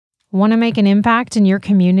Want to make an impact in your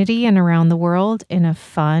community and around the world in a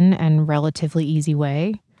fun and relatively easy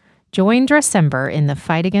way? Join December in the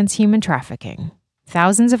fight against human trafficking.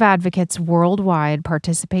 Thousands of advocates worldwide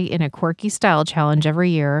participate in a quirky style challenge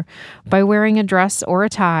every year by wearing a dress or a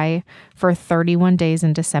tie for 31 days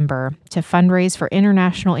in December to fundraise for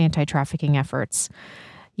international anti-trafficking efforts.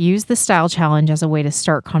 Use the style challenge as a way to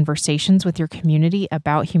start conversations with your community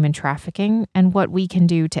about human trafficking and what we can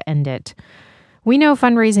do to end it. We know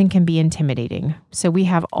fundraising can be intimidating, so we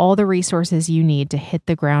have all the resources you need to hit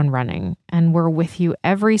the ground running, and we're with you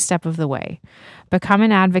every step of the way. Become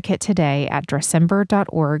an advocate today at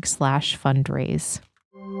drecember.org/fundraise.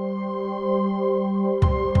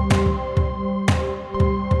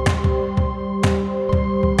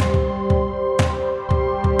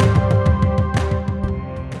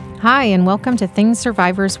 Hi, and welcome to Things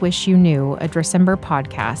Survivors Wish You Knew, a December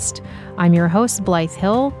podcast. I'm your host, Blythe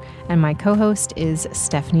Hill, and my co-host is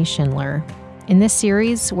Stephanie Schindler. In this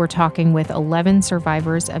series, we're talking with 11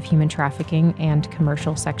 survivors of human trafficking and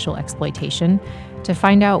commercial sexual exploitation to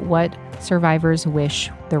find out what survivors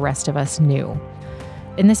wish the rest of us knew.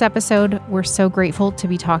 In this episode, we're so grateful to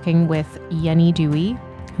be talking with Yeni Dewi,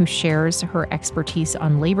 who shares her expertise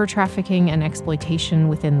on labor trafficking and exploitation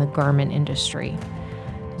within the garment industry.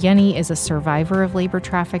 Yeni is a survivor of labor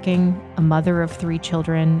trafficking, a mother of 3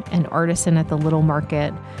 children, an artisan at the Little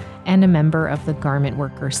Market, and a member of the Garment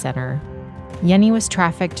Workers Center. Yeni was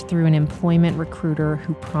trafficked through an employment recruiter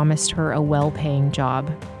who promised her a well-paying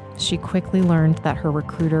job. She quickly learned that her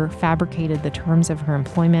recruiter fabricated the terms of her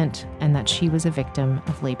employment and that she was a victim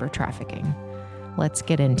of labor trafficking. Let's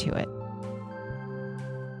get into it.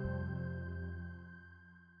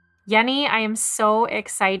 Yeni, I am so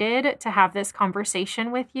excited to have this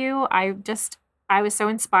conversation with you. I was so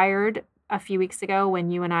inspired a few weeks ago when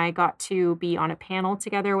you and I got to be on a panel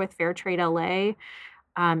together with Fair Trade LA.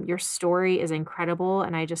 Your story is incredible,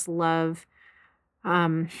 and I just love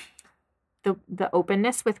the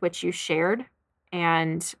openness with which you shared.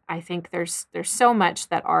 And I think there's so much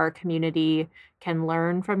that our community can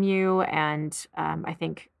learn from you, and I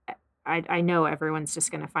think I know everyone's just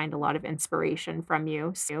going to find a lot of inspiration from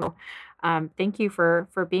you. So thank you for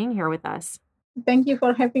being here with us. Thank you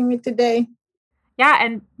for having me today. Yeah,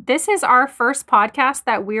 and this is our first podcast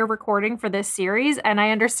that we're recording for this series. And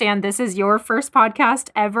I understand this is your first podcast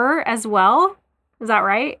ever as well. Is that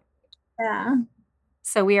right? Yeah.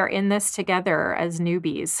 So we are in this together as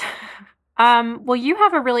newbies. Well, you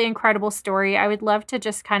have a really incredible story. I would love to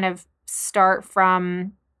just kind of start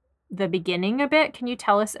from the beginning a bit. Can you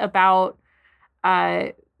tell us about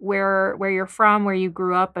where you're from, where you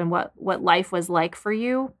grew up, and what life was like for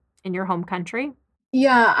you in your home country?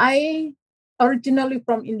 Yeah, I originally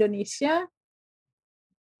from Indonesia.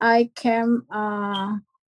 I came to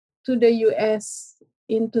the US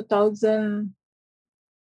in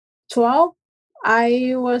 2012.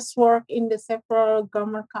 I was work in the several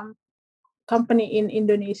government company in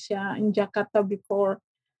Indonesia, in Jakarta before.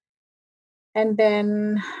 And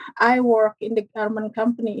then I work in the garment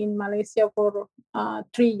company in Malaysia for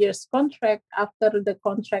 3 years contract. After the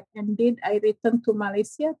contract ended, I returned to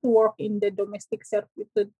Malaysia to work in the domestic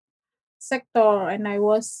servitude sector, and I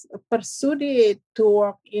was persuaded to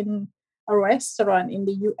work in a restaurant in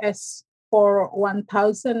the US for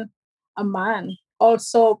 1,000 a month.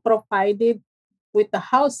 Also provided with the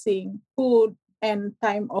housing, food, and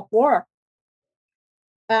time of work.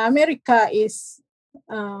 America is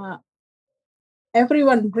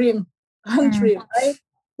everyone dream country, right?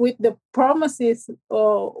 With the promises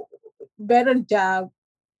of better job.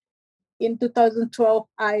 In 2012,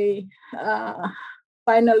 I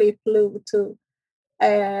finally flew to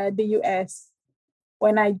the US.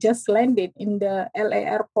 When I just landed in the LA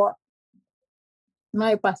airport,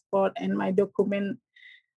 my passport and my document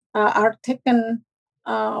are taken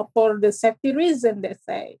for the safety reason, they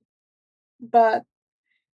say. But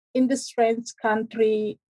in this strange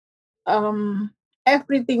country,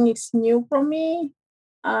 everything is new for me,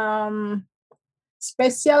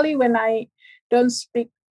 especially when I don't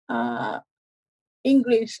speak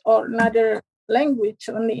English or another language,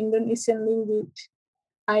 only Indonesian language.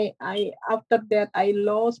 I after that I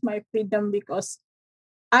lost my freedom because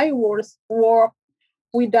I was work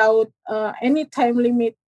without any time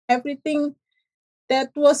limit. Everything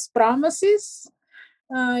that was promises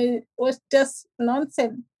was just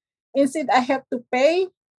nonsense. Instead, I have to pay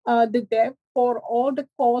the debt for all the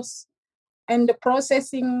costs and the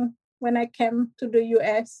processing. When I came to the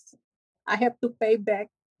US, I have to pay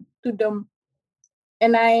back to them,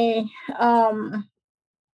 and I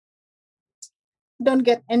don't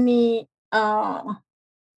get any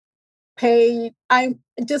pay. I'm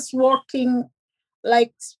just working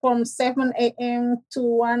like from 7 a.m. to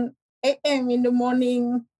 1 a.m. in the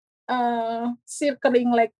morning,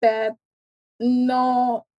 circling like that.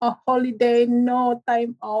 No a holiday, no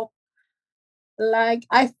time off. Like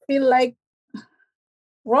I feel like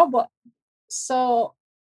robot. So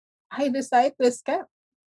I decided to escape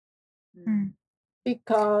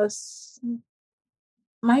because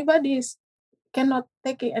my body cannot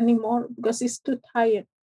take it anymore because it's too tired.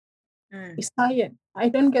 It's tired. I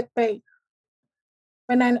don't get paid.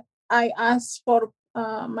 When I ask for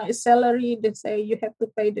my salary, they say you have to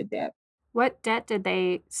pay the debt. What debt did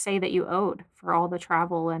they say that you owed for all the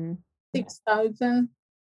travel and 6,000,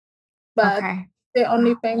 but Okay. they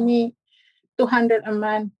only pay me 200 a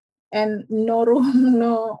month, and no room,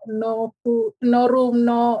 no food, no room,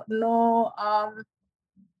 no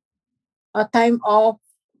a time off.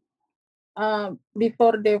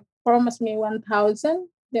 Before they promised me 1,000,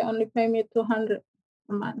 they only pay me 200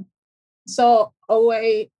 a month. So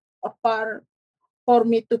away far for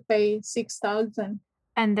me to pay 6,000.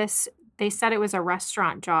 And they said it was a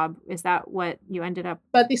restaurant job. Is that what you ended up?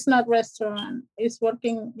 But it's not restaurant. It's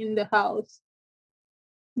working in the house.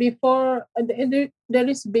 Before there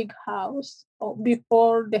is big house.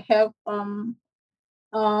 Before they have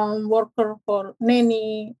worker for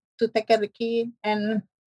nanny to take care of the kid, and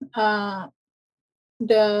uh,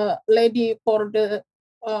 the lady for the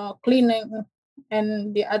cleaning,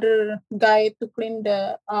 and the other guy to clean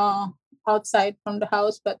the outside from the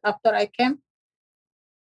house. But after I came,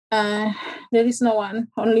 there is no one.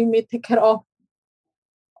 Only me take care of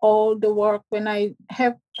all the work. When I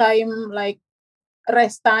have time, like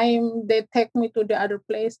rest time, they take me to the other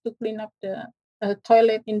place to clean up the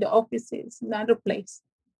toilet in the offices, another place.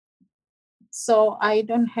 So I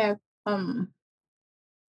don't have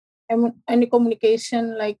any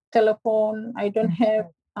communication like telephone. I don't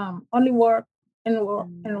have only work and work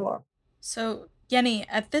and work. So, Yeni,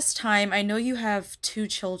 at this time, I know you have 2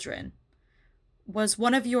 children. Was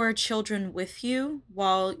one of your children with you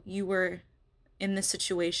while you were in this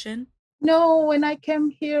situation? No, when I came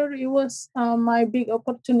here, it was my big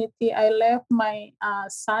opportunity. I left my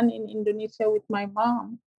son in Indonesia with my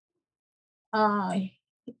mom. I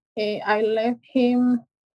left him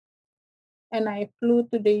and I flew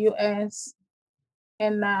to the US,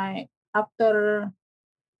 and I after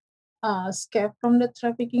escape from the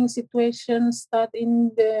trafficking situation, start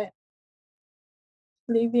in the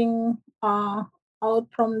living out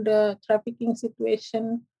from the trafficking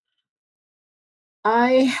situation.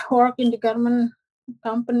 I work in the garment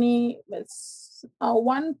company with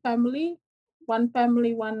one family,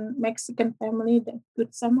 one Mexican family, the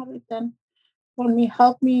Good Samaritan, for me,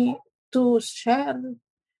 help me to share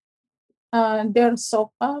their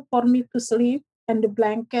sofa for me to sleep, and the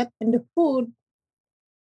blanket and the food.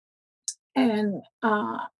 And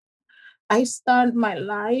I start my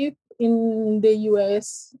life in the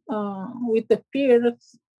US with the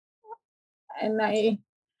fears, and I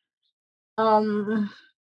um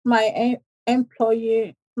my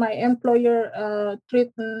employer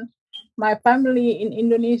threatened my family in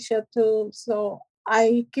Indonesia too. So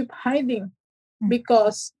I keep hiding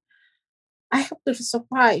because I have to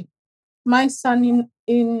survive. My son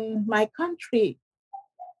in my country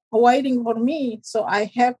waiting for me, so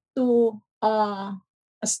I have to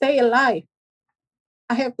stay alive.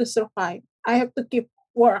 I have to survive. I have to keep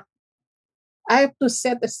work. I have to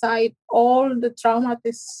set aside all the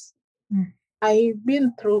traumas I've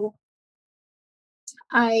been through.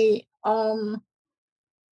 I um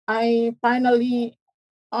I finally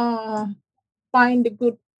uh, find a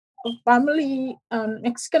good family.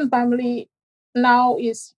 Mexican family now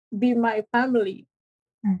is be my family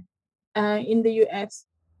in the US.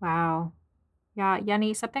 Wow. Yeah,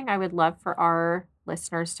 Yeni, something I would love for our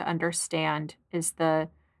listeners to understand is the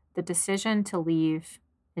decision to leave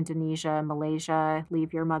Indonesia, Malaysia,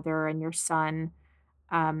 leave your mother and your son.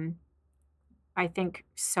 Um, I think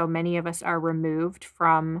so many of us are removed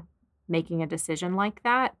from making a decision like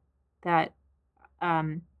that, that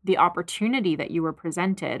the opportunity that you were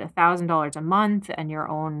presented, $1,000 a month and your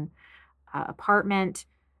own apartment.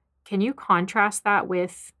 Can you contrast that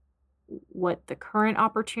with what the current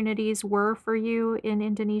opportunities were for you in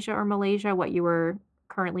Indonesia or Malaysia, what you were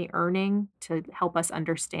currently earning, to help us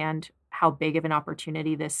understand how big of an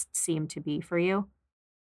opportunity this seemed to be for you?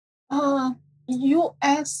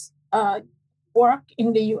 US work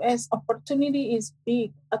in the US opportunity is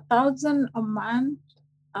big. 1,000 a month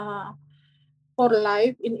uh, for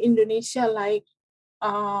life in Indonesia, like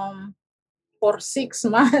for 6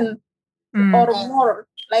 months or more,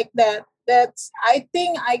 like that. That's I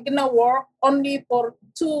think I gonna work only for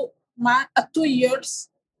 2 years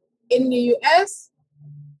in the US,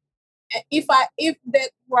 if that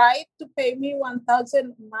right to pay me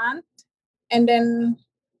 1,000 a month, and then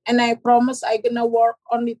and I promise I gonna work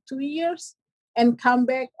only 2 years and come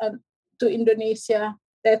back to Indonesia.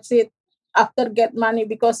 That's it. After get money,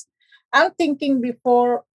 because I'm thinking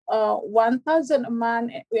before 1,000 a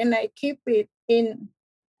month, when I keep it in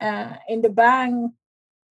the bank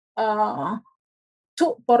uh,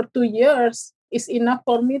 for 2 years is enough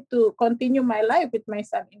for me to continue my life with my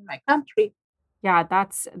son in my country. Yeah,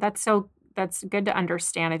 that's good to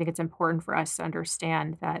understand. I think it's important for us to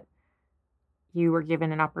understand that you were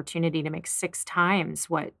given an opportunity to make 6 times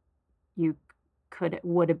what you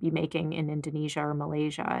would be making in Indonesia or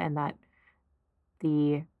Malaysia, and that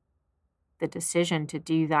the the decision to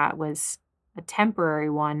do that was a temporary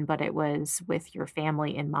one, but it was with your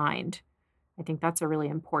family in mind. I think that's a really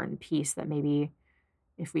important piece that maybe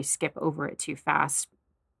if we skip over it too fast,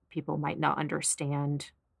 people might not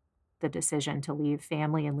understand the decision to leave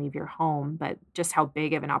family and leave your home, but just how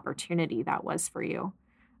big of an opportunity that was for you.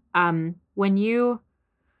 When you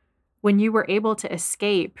were able to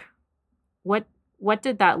escape, what what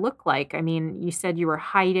did that look like? I mean, you said you were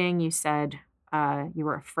hiding, you said you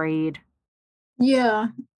were afraid. Yeah,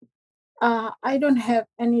 I don't have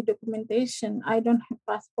any documentation. I don't have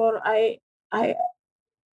passport. I I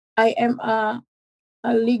am a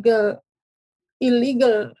illegal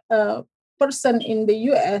person in the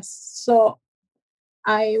U.S. So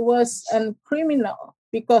I was a criminal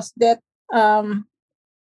because um,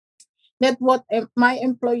 that what my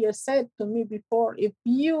employer said to me before. If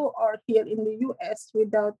you are here in the U.S.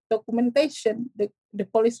 without documentation, the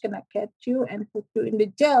police cannot catch you and put you in the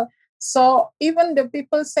jail. So even the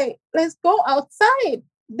people say, let's go outside.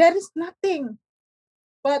 There is nothing.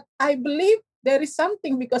 But I believe there is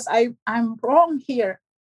something because I'm wrong here.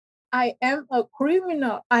 I am a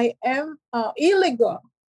criminal. I am illegal.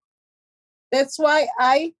 That's why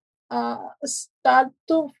I start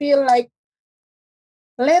to feel like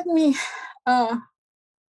let me uh,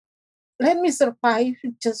 let me survive.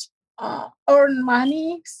 Just earn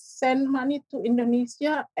money, send money to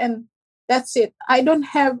Indonesia, and that's it. I don't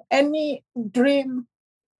have any dream,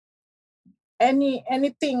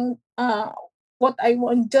 anything. What I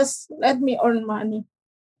want, just let me earn money.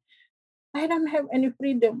 I don't have any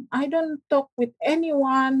freedom. I don't talk with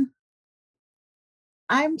anyone.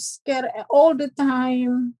 I'm scared all the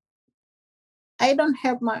time. I don't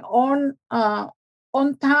have my own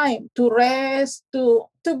time to rest, to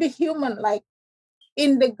be human. Like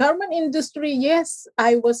in the garment industry, yes,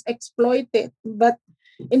 I was exploited, but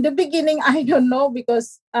in the beginning, I don't know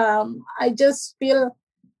because I just feel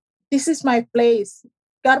this is my place.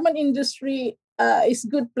 Garment industry is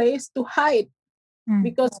good place to hide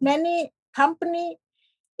because many company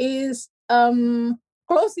is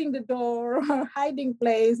closing the door, hiding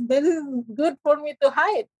place. This is good for me to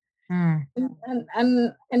hide. Mm.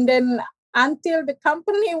 And then until the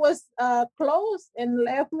company was closed and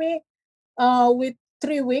left me with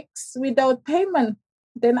 3 weeks without payment,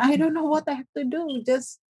 then I don't know what I have to do.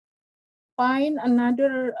 Just find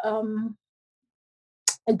another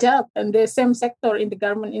a job in the same sector in the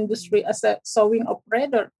garment industry as a sewing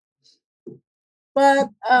operator. But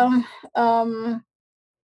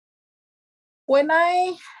when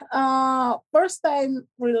I first time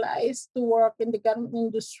realized to work in the garment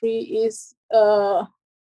industry is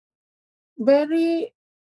very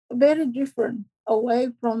very different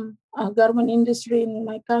away from garment industry in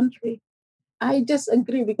my country. I just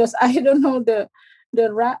agree because I don't know the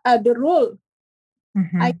rule.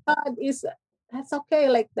 I Mhm. thought is that's okay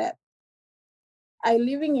like that. I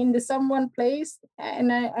living in the someone place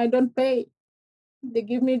and I don't pay. They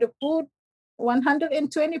give me the food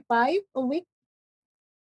 125 a week.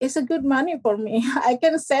 It's a good money for me. I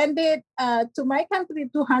can send it to my country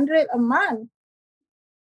 200 a month.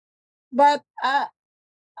 But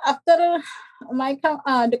after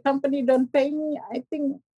the company don't pay me, I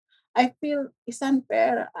think I feel it's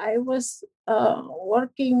unfair. I was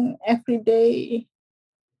working every day,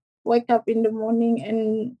 wake up in the morning,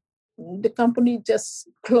 and the company just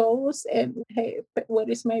close. And hey, where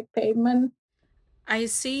is my payment? I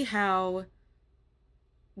see how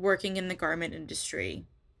working in the garment industry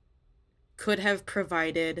could have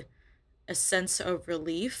provided a sense of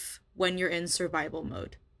relief when you're in survival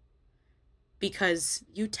mode because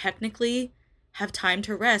you technically have time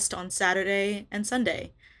to rest on Saturday and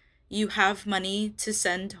Sunday. You have money to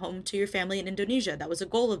send home to your family in Indonesia. That was a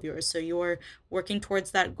goal of yours, so you're working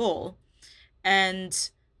towards that goal. And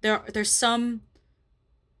there's some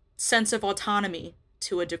sense of autonomy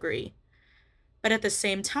to a degree. But at the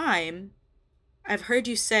same time, I've heard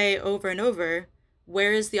you say over and over,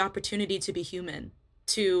 where is the opportunity to be human?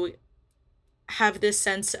 To have this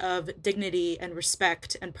sense of dignity and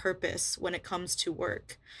respect and purpose when it comes to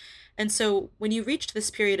work. And so when you reached this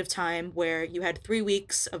period of time where you had 3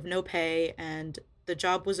 weeks of no pay and the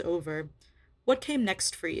job was over, what came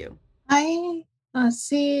next for you? I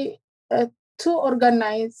see two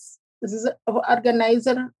organizer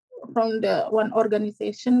from the one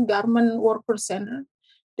organization, Garment Worker Center.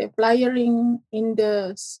 They're flyering in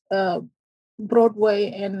the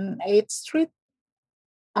Broadway and 8th Street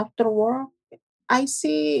after work. I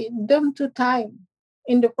see them two time.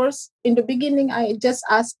 In the beginning, I just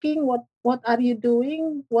asking what are you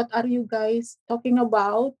doing? What are you guys talking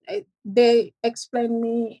about? They explain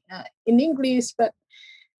me in English, but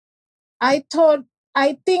I thought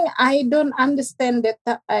I think I don't understand that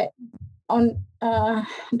on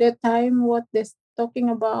that time what they're talking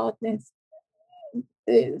about.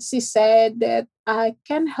 She said that I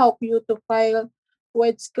can help you to file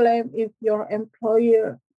wage claim if your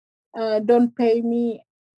employer don't pay me.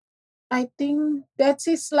 I think that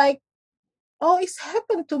is like, oh, it's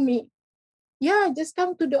happened to me. Yeah, just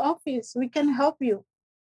come to the office. We can help you.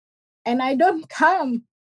 And I don't come.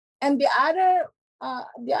 And the other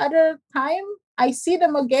time, I see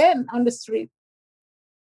them again on the street.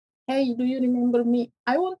 Hey, do you remember me?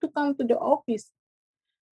 I want to come to the office.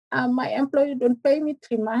 My employer don't pay me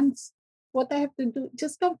 3 months. What I have to do?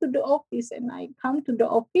 Just come to the office. And I come to the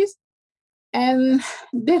office, and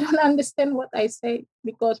they don't understand what I say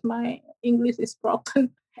because my English is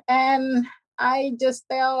broken. And I just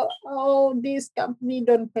tell, oh, this company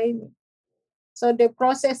don't pay me. So they're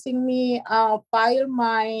processing me, file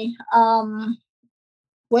my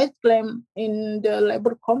wage claim in the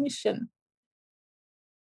labor commission,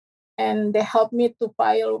 and they help me to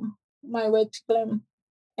file my wage claim,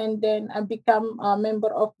 and then I become a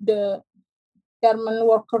member of the Garment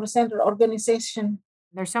Worker Center organization.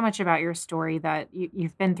 There's so much about your story that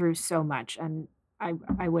you've been through so much, and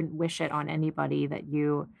I wouldn't wish it on anybody that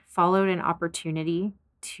you followed an opportunity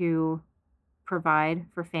to provide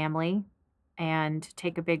for family and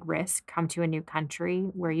take a big risk, come to a new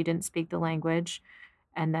country where you didn't speak the language,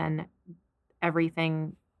 and then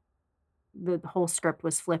everything, the whole script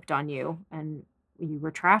was flipped on you and you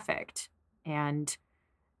were trafficked. And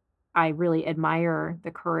I really admire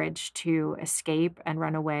the courage to escape and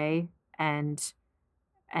run away and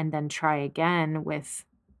then try again with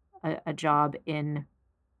a job in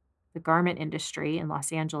the garment industry in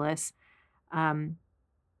Los Angeles.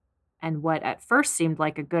 And what at first seemed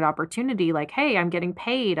like a good opportunity, like, hey, I'm getting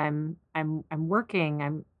paid, I'm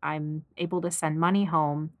working, I'm able to send money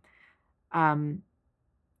home.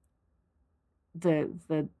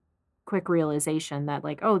 The quick realization that,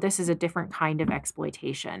 like, oh, this is a different kind of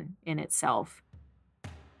exploitation in itself.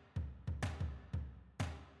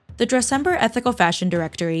 The Dressember Ethical Fashion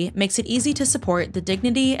Directory makes it easy to support the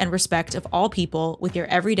dignity and respect of all people with your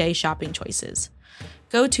everyday shopping choices.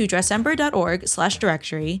 Go to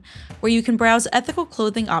dressember.org/directory, where you can browse ethical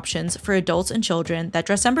clothing options for adults and children that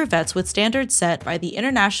Dressember vets with standards set by the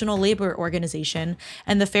International Labor Organization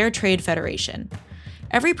and the Fair Trade Federation.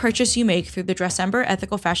 Every purchase you make through the Dressember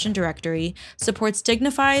Ethical Fashion Directory supports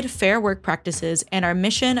dignified, fair work practices and our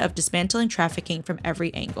mission of dismantling trafficking from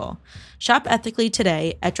every angle. Shop ethically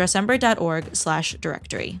today at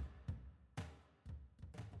dressember.org/directory.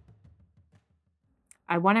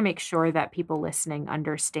 I want to make sure that people listening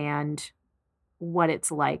understand what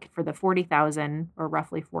it's like for the 40,000 or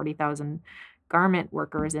roughly 40,000 garment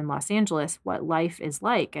workers in Los Angeles, what life is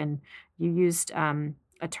like. And you used a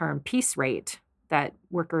term, piece rate, that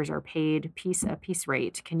workers are paid a piece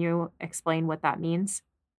rate. Can you explain what that means?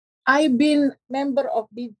 I've been member of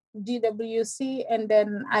the GWC, and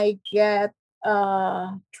then I get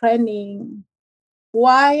training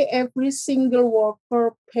why every single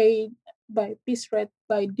worker paid by piece rate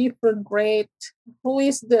by different rate. Who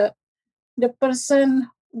is the person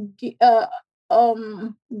give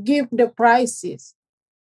the prices?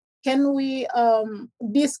 Can we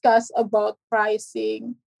discuss about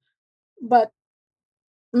pricing? But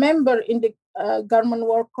member in the garment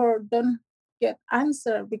worker don't get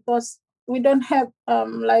answer because we don't have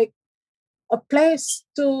like a place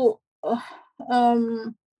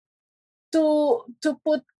um, to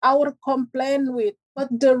put our complaint with.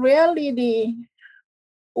 But the reality,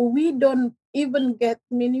 we don't even get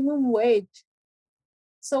minimum wage.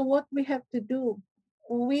 So what we have to do?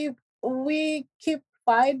 We keep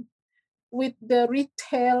fight with the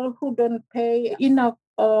retail who don't pay enough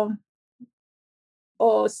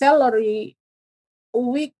or salary.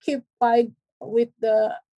 We keep fight with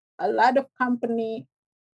a lot of company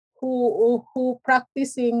who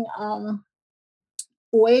practicing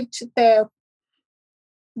wage theft.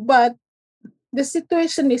 But the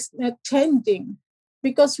situation is changing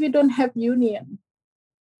because we don't have union.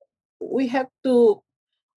 We have to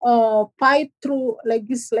fight through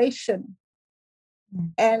legislation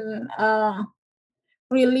and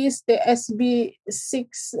release the SB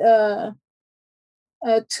 6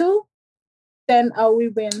 2, then we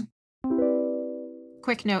win.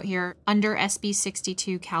 Quick note here, under SB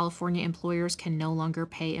 62, California employers can no longer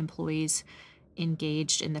pay employees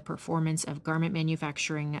engaged in the performance of garment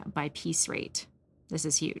manufacturing by piece rate. This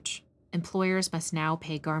is huge. Employers must now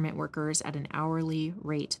pay garment workers at an hourly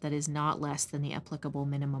rate that is not less than the applicable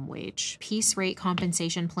minimum wage. Piece rate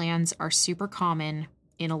compensation plans are super common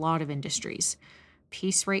in a lot of industries.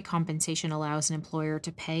 Piece rate compensation allows an employer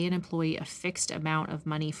to pay an employee a fixed amount of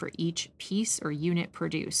money for each piece or unit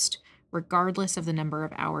produced, regardless of the number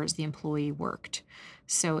of hours the employee worked.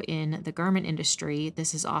 So in the garment industry,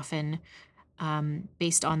 this is often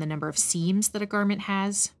based on the number of seams that a garment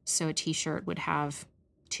has. So a t-shirt would have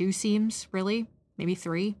 2 seams, really, maybe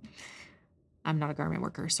 3. I'm not a garment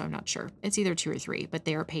worker, so I'm not sure. It's either 2 or 3, but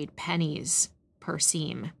they are paid pennies per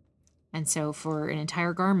seam. And so for an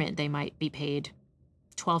entire garment, they might be paid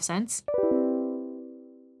 12 cents.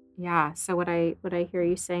 Yeah, so what I hear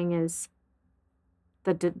you saying is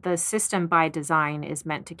the system by design is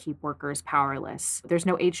meant to keep workers powerless. There's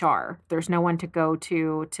no HR. There's no one to go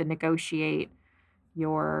to negotiate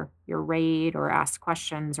your rate or ask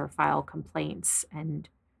questions or file complaints, and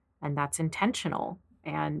that's intentional,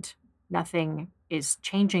 and nothing is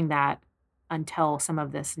changing that until some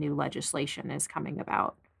of this new legislation is coming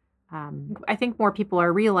about. I think more people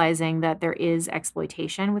are realizing that there is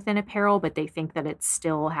exploitation within apparel, but they think that it's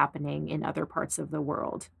still happening in other parts of the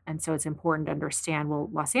world. And so it's important to understand, well,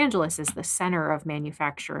 Los Angeles is the center of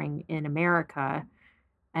manufacturing in America,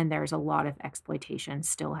 and there's a lot of exploitation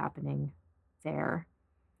still happening there.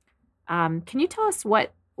 Can you tell us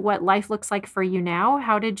what life looks like for you now?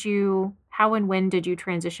 How and when did you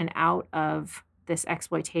transition out of this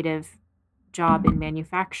exploitative job in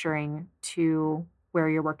manufacturing to where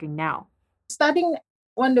you're working now? Starting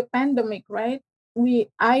when the pandemic, right?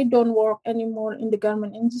 I don't work anymore in the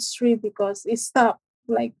garment industry because it stopped.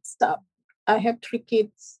 I have 3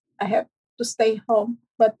 kids. I have to stay home.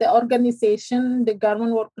 But the organization, the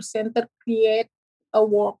Garment Worker Center, create a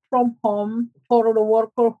work from home for the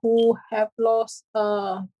worker who have lost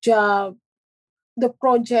a job. The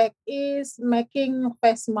project is making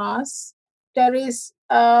face masks. There is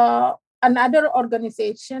another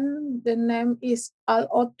organization. The name is Al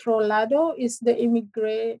Otro Lado. Is the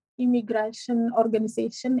immigration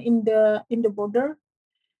organization in the border.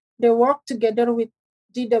 They work together with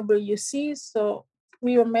GWC. So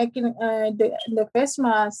we were making the face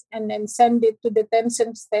mask and then send it to the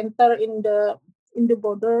detention center in the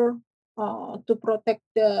border to protect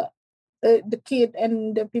the kid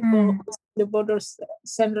and the people the border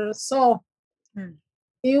center. So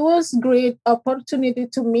it was great opportunity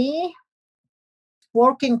to me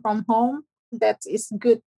working from home. That is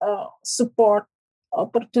good support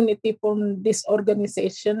opportunity from this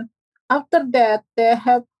organization. After that, they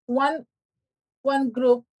have one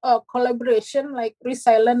group collaboration, like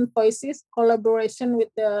Resilient Voices collaboration with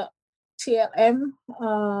the TLM,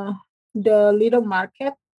 the Little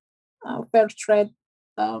Market, fair trade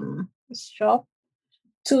shop.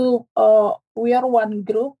 We are one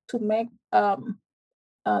group to make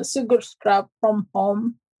sugar scrub from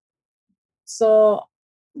home. So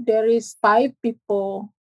there is 5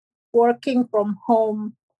 people working from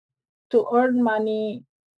home to earn money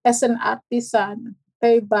as an artisan,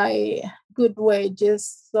 paid by good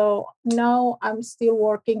wages. So now I'm still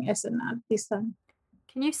working as an artisan.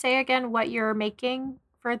 Can you say again what you're making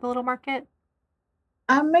for the Little Market?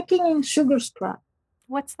 I'm making sugar scrub.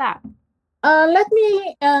 What's that? Let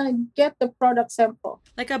me get the product sample.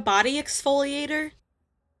 Like a body exfoliator?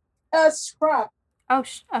 A scrub. Oh,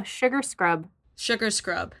 a sugar scrub. Sugar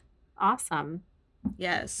scrub. Awesome.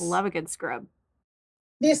 Yes. Love a good scrub.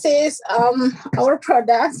 This is our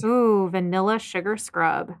product. Ooh, vanilla sugar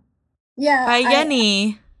scrub. Yeah. By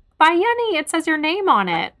Yeni. By Yeni. It says your name on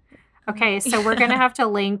it. Okay, so we're going to have to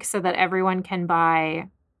link so that everyone can buy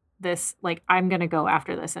this. Like, I'm going to go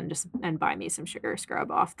after this and buy me some sugar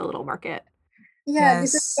scrub off the Little Market. Yeah,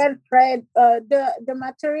 yes. This is fair trade. The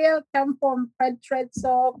material come from fair trade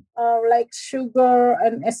soap, like sugar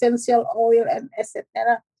and essential oil and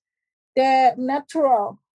etc. They're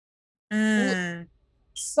natural.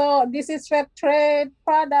 So this is fair trade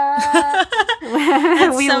product.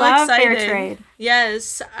 We so love exciting. Fair trade.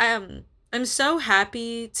 Yes, I'm so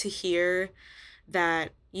happy to hear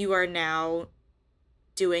that you are now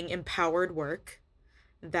doing empowered work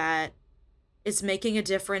that is making a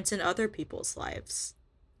difference in other people's lives.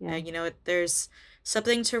 Yeah. There's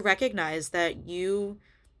something to recognize that you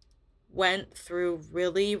went through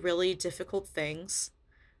really, really difficult things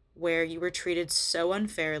where you were treated so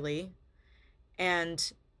unfairly,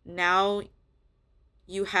 and now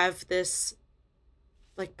you have this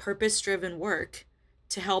like purpose-driven work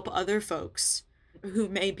to help other folks who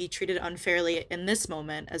may be treated unfairly in this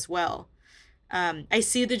moment as well. I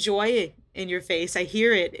see the joy in your face. I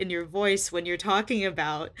hear it in your voice when you're talking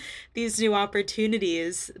about these new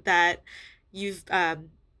opportunities that you've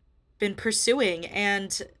been pursuing.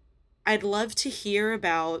 And I'd love to hear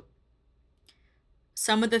about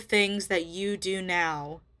some of the things that you do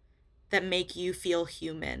now that make you feel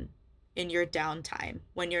human in your downtime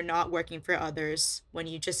when you're not working for others, when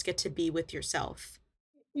you just get to be with yourself.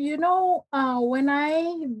 When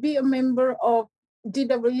I be a member of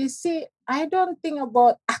DWC, I don't think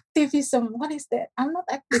about activism. What is that? I'm not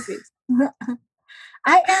activist.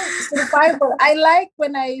 I am survivor. I like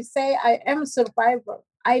when I say I am survivor.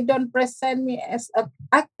 I don't present me as an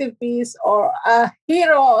activist or a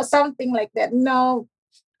hero or something like that. No,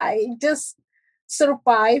 I just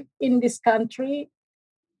survive in this country.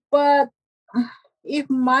 But if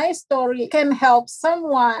my story can help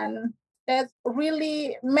someone, that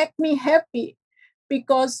really make me happy.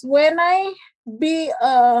 Because when I be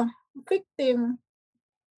a victim,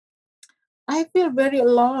 I feel very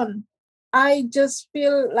alone. I just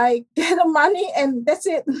feel like get the money and that's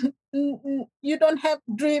it. You don't have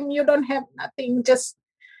dream, you don't have nothing. Just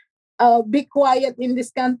be quiet in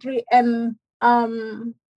this country and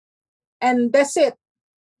that's it.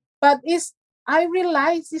 But I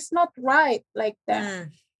realize it's not right like that.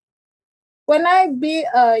 When I be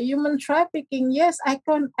human trafficking, yes, I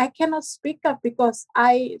cannot speak up because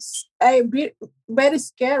I be very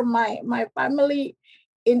scared. My family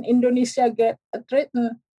in Indonesia get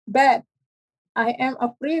threatened bad. I am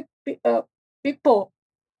a free people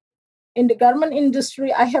in the garment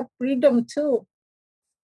industry. I have freedom too,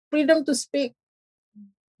 freedom to speak,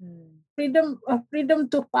 freedom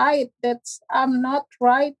to fight. That's I'm not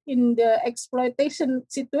right in the exploitation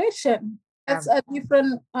situation. That's a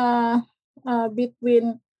different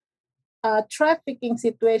between trafficking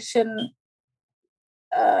situation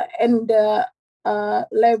and the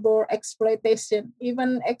labor exploitation.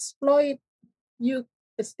 Even exploit, you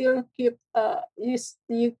still keep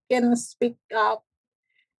you can speak up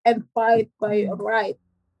and fight by your right.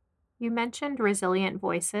 You mentioned resilient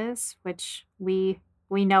voices, which we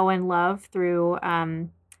know and love through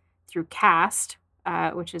Cast,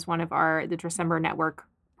 which is one of the December Network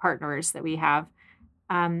partners that we have.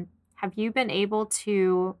 Have you been able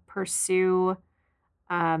to pursue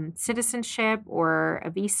citizenship or a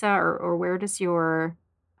visa, or where does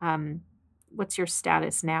um, what's your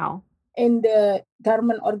status now? In the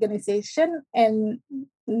government organization, and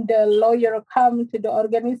the lawyer come to the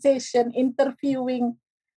organization interviewing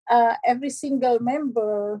every single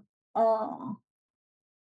member,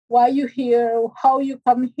 why you here, how you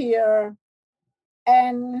come here.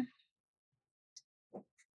 And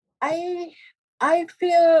i I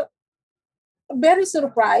feel very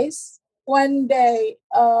surprised. One day,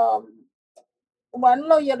 one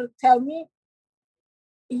lawyer tell me,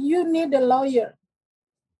 you need a lawyer.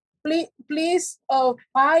 Please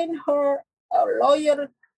find her a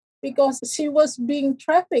lawyer because she was being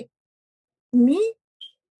trafficked. Me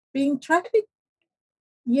being trafficked?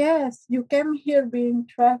 Yes, you came here being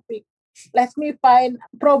trafficked. Let me find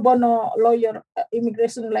pro bono lawyer,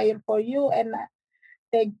 immigration lawyer for you, and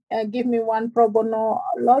they give me one pro bono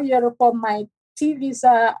lawyer for my T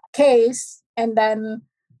visa case, and then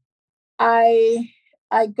I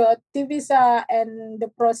I got T visa and the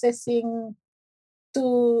processing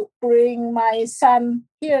to bring my son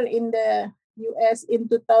here in the US in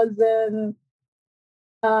 2019.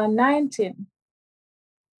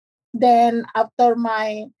 Then after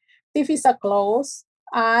my T visa closed,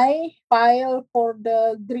 I filed for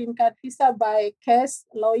the green card visa by case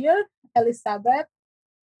lawyer Elizabeth.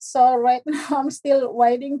 So right now I'm still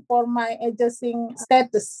waiting for my adjusting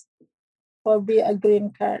status for be a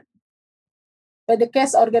green card by the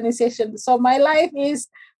case organization. So my life is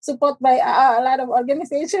supported by a lot of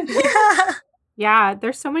organizations. Yeah,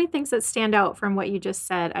 there's so many things that stand out from what you just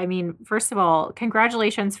said. I mean, first of all,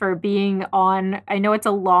 congratulations for being on. I know it's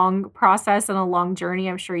a long process and a long journey.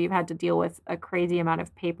 I'm sure you've had to deal with a crazy amount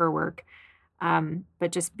of paperwork, but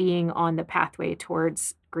just being on the pathway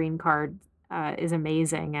towards green card is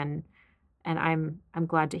amazing, and I'm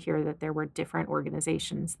glad to hear that there were different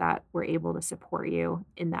organizations that were able to support you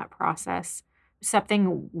in that process.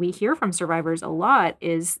 Something we hear from survivors a lot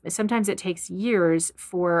is sometimes it takes years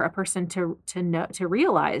for a person to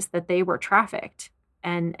realize that they were trafficked.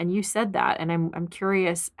 And you said that, and I'm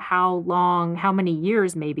curious how many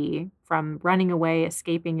years maybe from running away,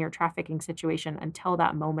 escaping your trafficking situation until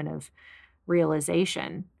that moment of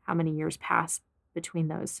realization. How many years passed between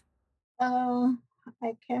those? Uh,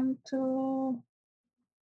 I came to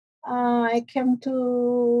I came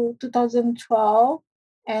to 2012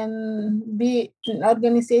 and be in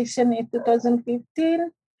organization in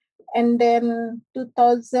 2015, and then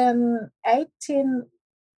 2018,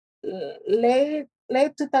 late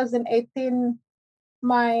 2018,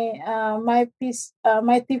 my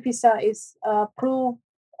T visa is approved,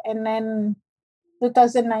 and then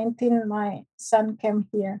 2019 my son came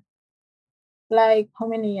here. Like how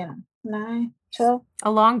many years? 9, 12. A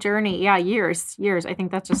long journey. Yeah, years. I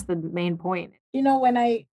think that's just the main point. When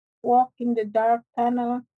I walk in the dark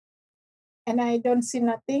tunnel and I don't see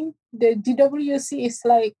nothing, the GWC is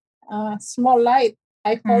like a small light.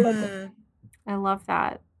 I follow it. Mm. I love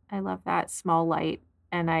that. I love that small light.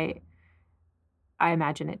 And I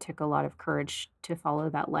imagine it took a lot of courage to follow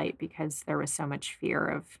that light because there was so much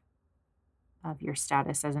fear of your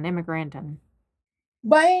status as an immigrant and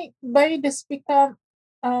By the speaker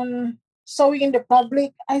showing in the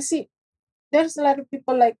public, I see there's a lot of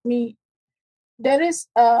people like me. There is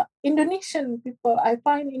Indonesian people. I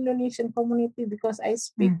find Indonesian community because I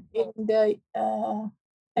speak in the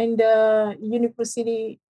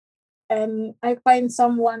university, and I find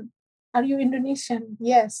someone. Are you Indonesian?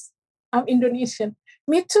 Yes, I'm Indonesian.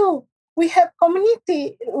 Me too. We have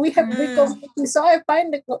community. We have big community. So I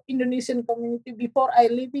find the Indonesian community before I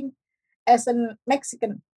living as a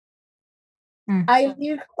Mexican. I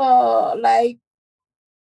live like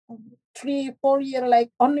 3-4 years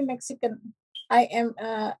like only Mexican. I am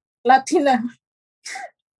Latina.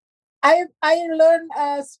 I learned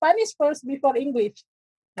Spanish first before English.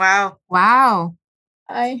 Wow. Wow.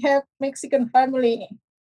 I have Mexican family.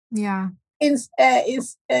 Yeah.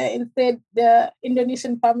 Instead the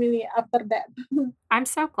Indonesian family after that. I'm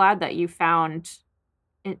so glad that you found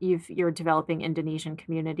you're developing Indonesian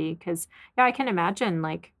community because yeah, I can imagine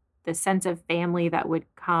like the sense of family that would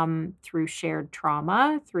come through shared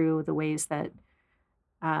trauma, through the ways that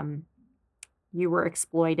um, you were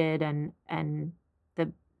exploited and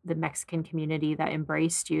the the Mexican community that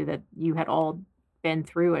embraced you, that you had all been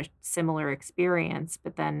through a similar experience,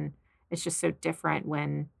 but then it's just so different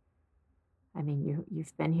when I mean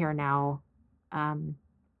you've been here now 10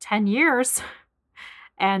 years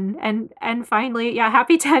and finally yeah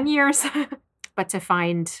happy 10 years but to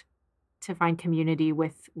find community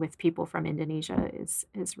with people from Indonesia is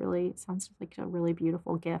really sounds like a really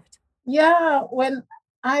beautiful gift. Yeah, when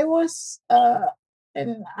I was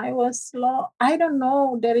and I was low, I don't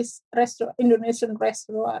know there is Indonesian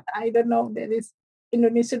restaurant. I don't know there is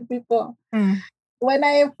Indonesian people. When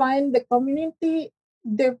I find the community,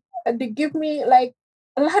 they give me like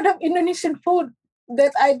a lot of Indonesian food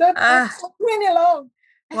that I don't eat for many long.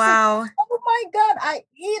 I said, Wow. oh my God, I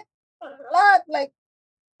eat a lot. Like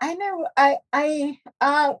I never, I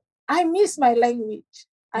miss my language.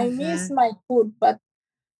 I miss my food, but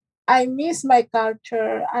I miss my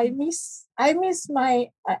culture. I miss my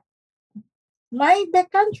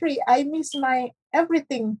back country. I miss my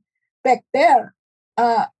everything back there.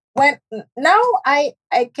 When now I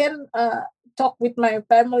can talk with my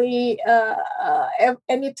family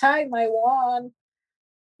anytime I want.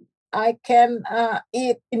 I can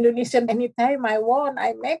eat Indonesian anytime I want.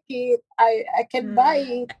 I make it. I can buy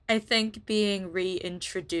it. I think being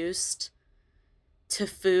reintroduced to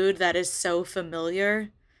food that is so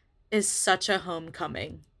familiar is such a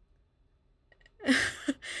homecoming.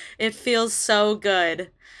 It feels so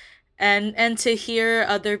good. And to hear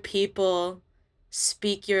other people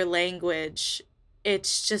speak your language,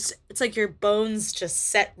 it's like your bones just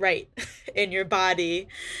set right in your body.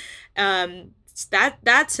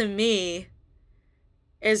 That to me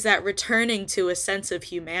is that returning to a sense of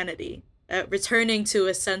humanity, returning to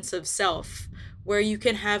a sense of self, where you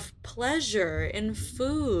can have pleasure in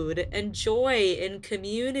food and joy in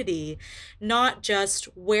community, not just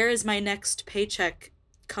where is my next paycheck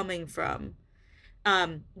coming from?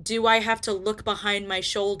 Do I have to look behind my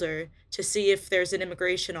shoulder to see if there's an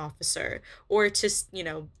immigration officer, or to,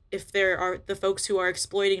 if there are the folks who are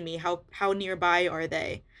exploiting me, how nearby are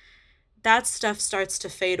they? That stuff starts to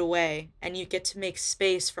fade away, and you get to make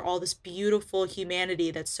space for all this beautiful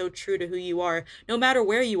humanity that's so true to who you are, no matter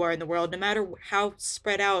where you are in the world, no matter how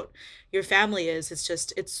spread out your family is.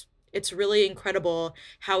 It's really incredible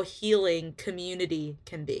how healing community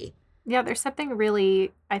can be. Yeah, there's something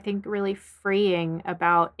really, I think, really freeing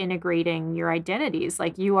about integrating your identities.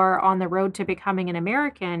 Like you are on the road to becoming an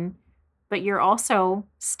American, but you're also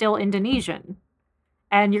still Indonesian.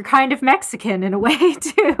 and you're kind of Mexican in a way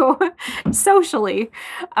too, socially.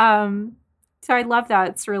 So I love that.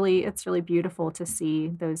 It's really beautiful to see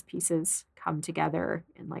those pieces come together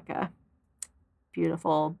in like a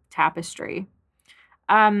beautiful tapestry.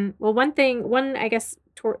 Well, one I guess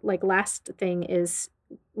like last thing is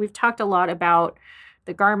we've talked a lot about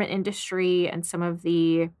the garment industry and some of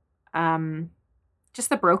the just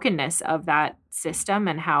the brokenness of that system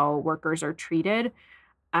and how workers are treated.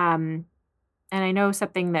 Um, and I know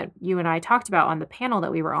something that you and I talked about on the panel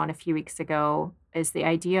that we were on a few weeks ago is the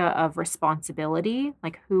idea of responsibility,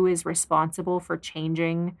 like who is responsible for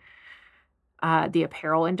changing the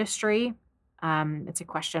apparel industry. It's a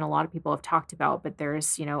question a lot of people have talked about, but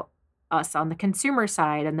there's, us on the consumer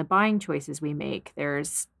side and the buying choices we make.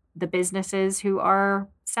 There's the businesses who are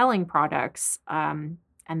selling products.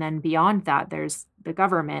 And then beyond that, there's the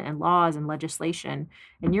government and laws and legislation.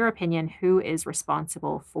 In your opinion, who is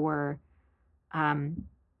responsible for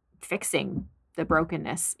fixing the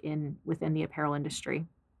brokenness within the apparel industry?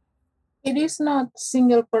 It is not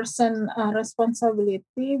single person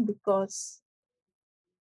responsibility, because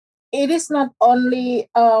it is not only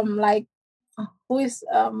like who is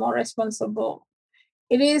more responsible.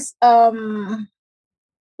 It is all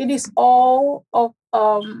of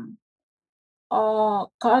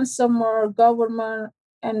consumer, government,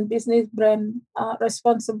 and business brand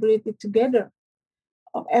responsibility together.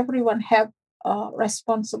 Everyone have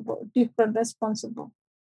different responsible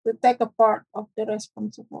to take a part of the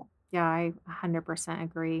responsible. Yeah, I 100%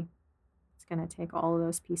 agree. It's going to take all of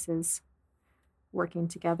those pieces working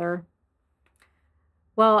together.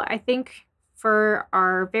 Well, I think for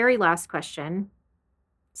our very last question,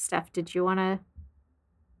 Steph, did you want to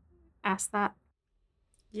ask that?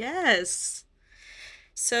 Yes.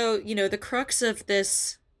 So, the crux of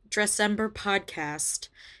this Dressember podcast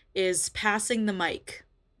is passing the mic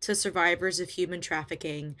to survivors of human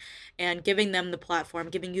trafficking and giving them the platform,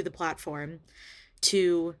 giving you the platform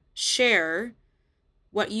to share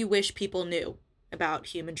what you wish people knew about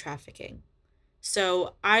human trafficking.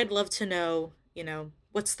 So, I'd love to know,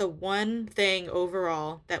 what's the one thing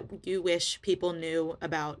overall that you wish people knew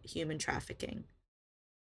about human trafficking?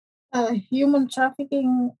 Human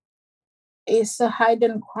trafficking is a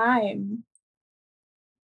hidden crime.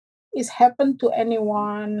 It's happened to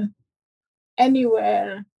anyone,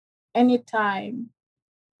 anywhere, anytime.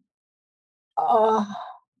 Uh,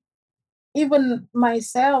 Even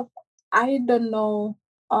myself, I don't know.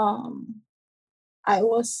 I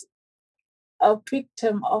was a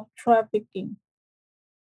victim of trafficking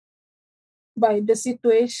by the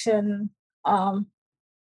situation. Um,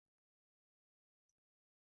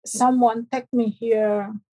 Someone take me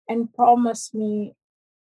here and promised me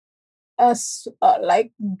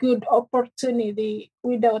like good opportunity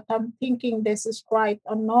without thinking this is right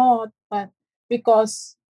or not, but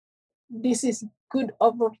because this is good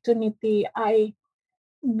opportunity, I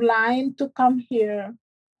blind to come here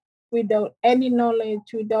without any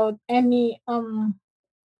knowledge, without any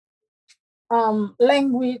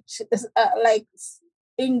language, like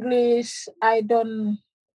English. I don't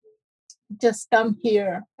just come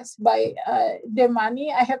here as by the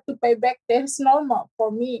money I have to pay back. That's normal for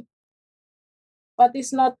me, but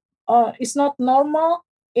it's not normal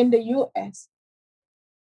in the US.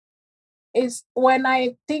 Is when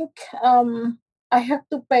I think I have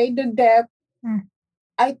to pay the debt.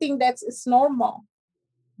 I think it's normal,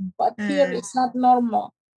 but here it's not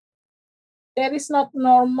normal. That is not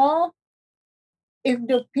normal if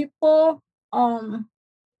the people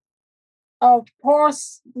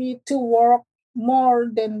force me to work more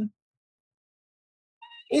than.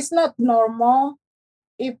 It's not normal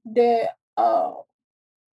if the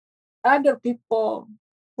other people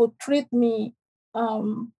who treat me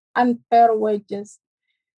unfair wages.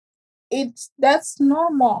 That's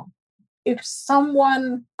normal. If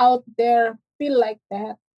someone out there feel like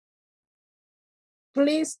that,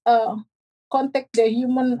 please contact the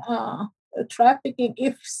human trafficking.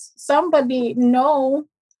 If somebody know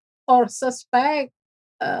or suspect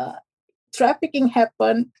uh, trafficking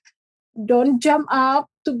happen, don't jump up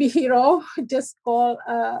to be hero. Just call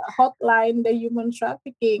hotline the human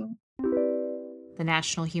trafficking. The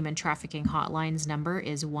National Human Trafficking Hotline's number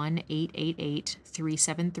is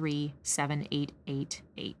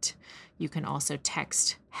 1-888-373-7888. You can also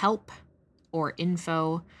text HELP or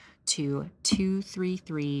info to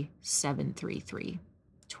 233-733.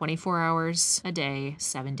 24 hours a day,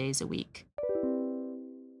 7 days a week.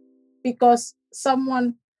 Because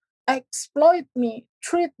someone exploit me,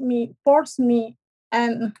 treat me, force me,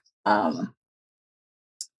 and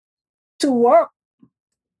to work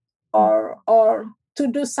or to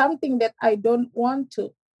do something that I don't want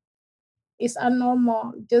to. it's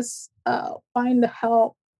abnormal. Just find the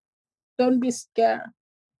help. Don't be scared,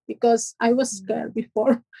 because I was scared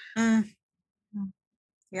before.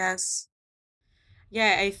 Yes.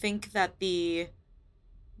 Yeah, I think that the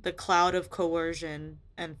cloud of coercion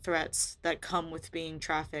and threats that come with being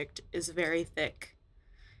trafficked is very thick,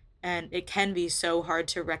 and it can be so hard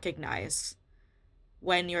to recognize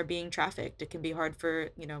when you're being trafficked. It can be hard for,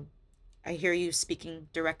 I hear you speaking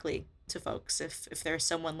directly to folks. If there's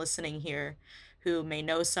someone listening here who may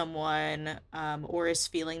know someone, or is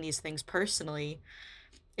feeling these things personally,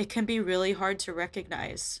 it can be really hard to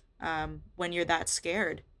recognize when you're that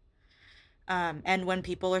scared, and when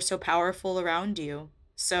people are so powerful around you.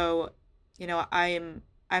 So, I'm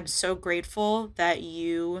so grateful that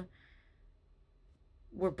you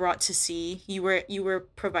were brought to see. You were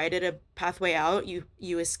provided a pathway out.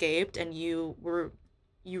 You escaped, and you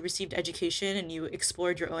received education, and you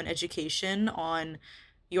explored your own education on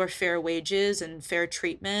your fair wages and fair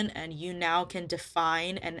treatment, and you now can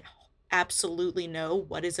define and absolutely know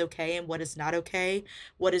what is okay and what is not okay,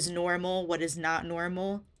 what is normal, what is not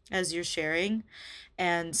normal, as you're sharing.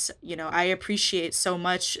 And I appreciate so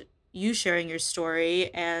much you sharing your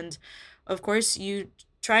story, and of course you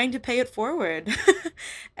trying to pay it forward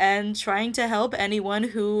and trying to help anyone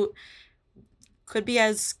who could be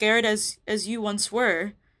as scared as you once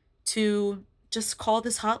were, to just call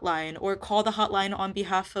this hotline or call the hotline on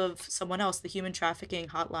behalf of someone else, the human trafficking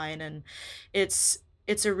hotline. And it's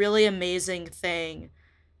a really amazing thing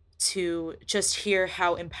to just hear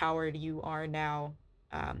how empowered you are now,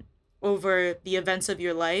 over the events of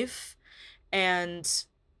your life, and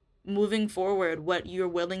moving forward, what you're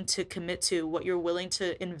willing to commit to, what you're willing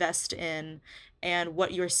to invest in, and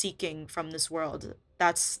what you're seeking from this world.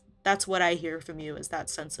 That's what I hear from you, is that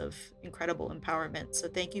sense of incredible empowerment. So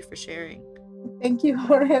thank you for sharing. Thank you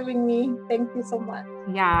for having me. Thank you so much.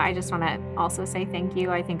 Yeah, I just want to also say thank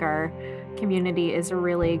you. I think our community is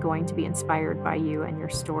really going to be inspired by you and your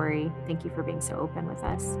story. Thank you for being so open with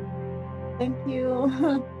us. Thank you.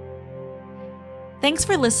 Thanks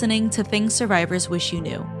for listening to Things Survivors Wish You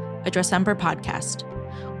Knew, a Dressember podcast.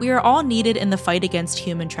 We are all needed in the fight against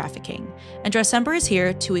human trafficking, and Dressember is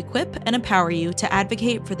here to equip and empower you to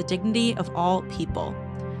advocate for the dignity of all people.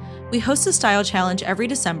 We host a style challenge every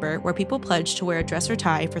December where people pledge to wear a dress or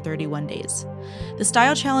tie for 31 days. The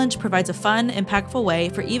style challenge provides a fun, impactful way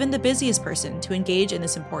for even the busiest person to engage in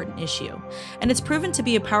this important issue, and it's proven to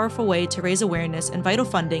be a powerful way to raise awareness and vital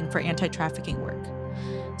funding for anti-trafficking work.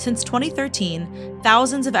 Since 2013,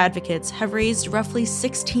 thousands of advocates have raised roughly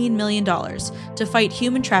 $16 million to fight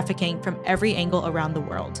human trafficking from every angle around the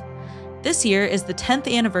world. This year is the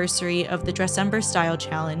 10th anniversary of the Dressember Style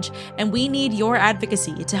Challenge, and we need your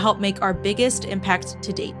advocacy to help make our biggest impact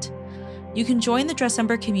to date. You can join the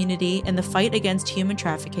Dressember community in the fight against human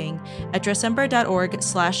trafficking at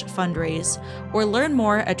dressember.org/fundraise, or learn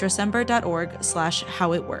more at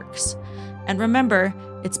dressember.org/howitworks. And remember,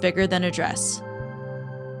 it's bigger than a dress.